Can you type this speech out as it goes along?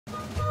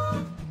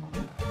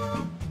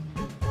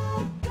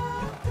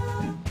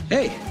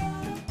Hey!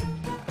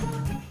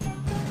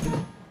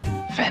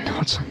 Finn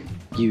Hudson.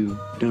 You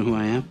know who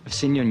I am? I've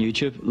seen you on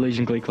YouTube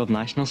losing Glee Club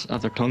Nationals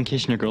after tongue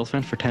kissing your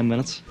girlfriend for 10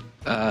 minutes.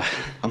 I'm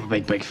a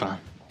big fan.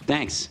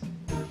 Thanks.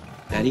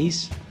 At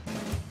ease?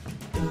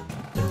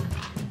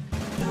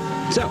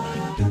 So,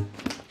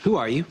 who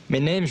are you? My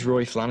name's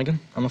Rory Flanagan.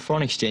 I'm a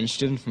foreign exchange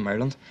student from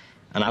Ireland,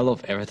 and I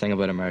love everything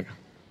about America,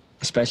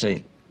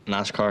 especially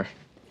NASCAR,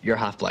 your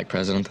half-black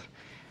president,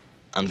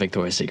 and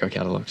Victoria's Secret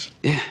catalogs.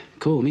 Yeah,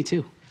 cool, me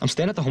too. I'm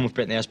staying at the home of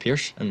Brittany S.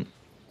 Pierce, and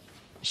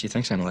she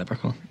thinks I'm a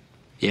leprechaun.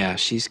 Yeah,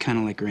 she's kind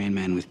of like Rain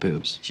Man with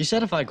boobs. She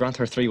said if I grant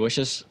her 3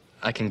 wishes,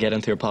 I can get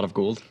into her pot of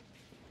gold.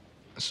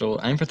 So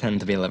I'm pretending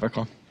to be a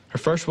leprechaun. Her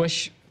first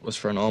wish was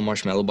for an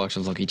all-marshmallow box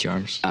of Lucky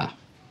Charms. Ah.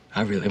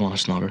 I really want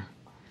to snog her.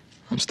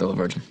 I'm still a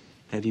virgin.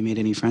 Have you made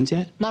any friends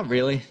yet? Not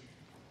really.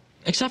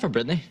 Except for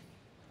Brittany.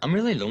 I'm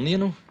really lonely, you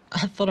know.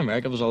 I thought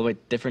America was all about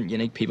different,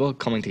 unique people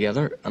coming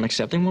together and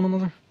accepting one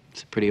another.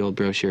 It's a pretty old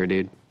brochure,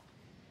 dude.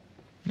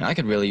 I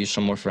could really use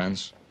some more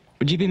friends.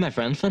 Would you be my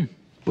friend, Finn?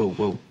 Whoa,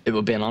 whoa. It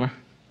would be an honor.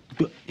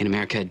 In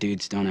America,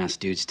 dudes don't ask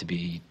dudes to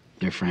be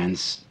their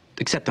friends.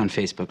 Except on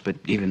Facebook, but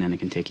even then it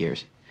can take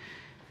years.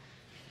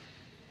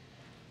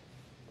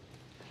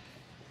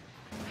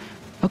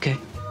 Okay.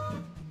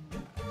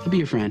 I'll be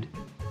your friend.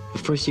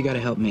 But first you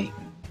gotta help me.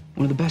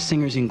 One of the best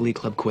singers in Glee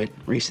Club quit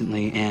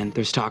recently, and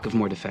there's talk of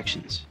more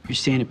defections. You're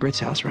staying at Britt's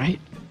house,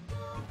 right?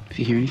 If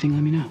you hear anything,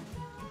 let me know.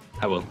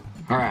 I will.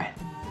 All right.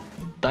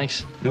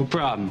 Thanks. No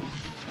problem.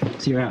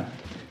 See you around.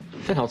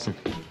 Finn Hudson.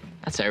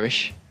 That's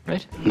Irish,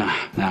 right? Nah,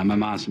 my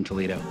mom's from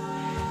Toledo.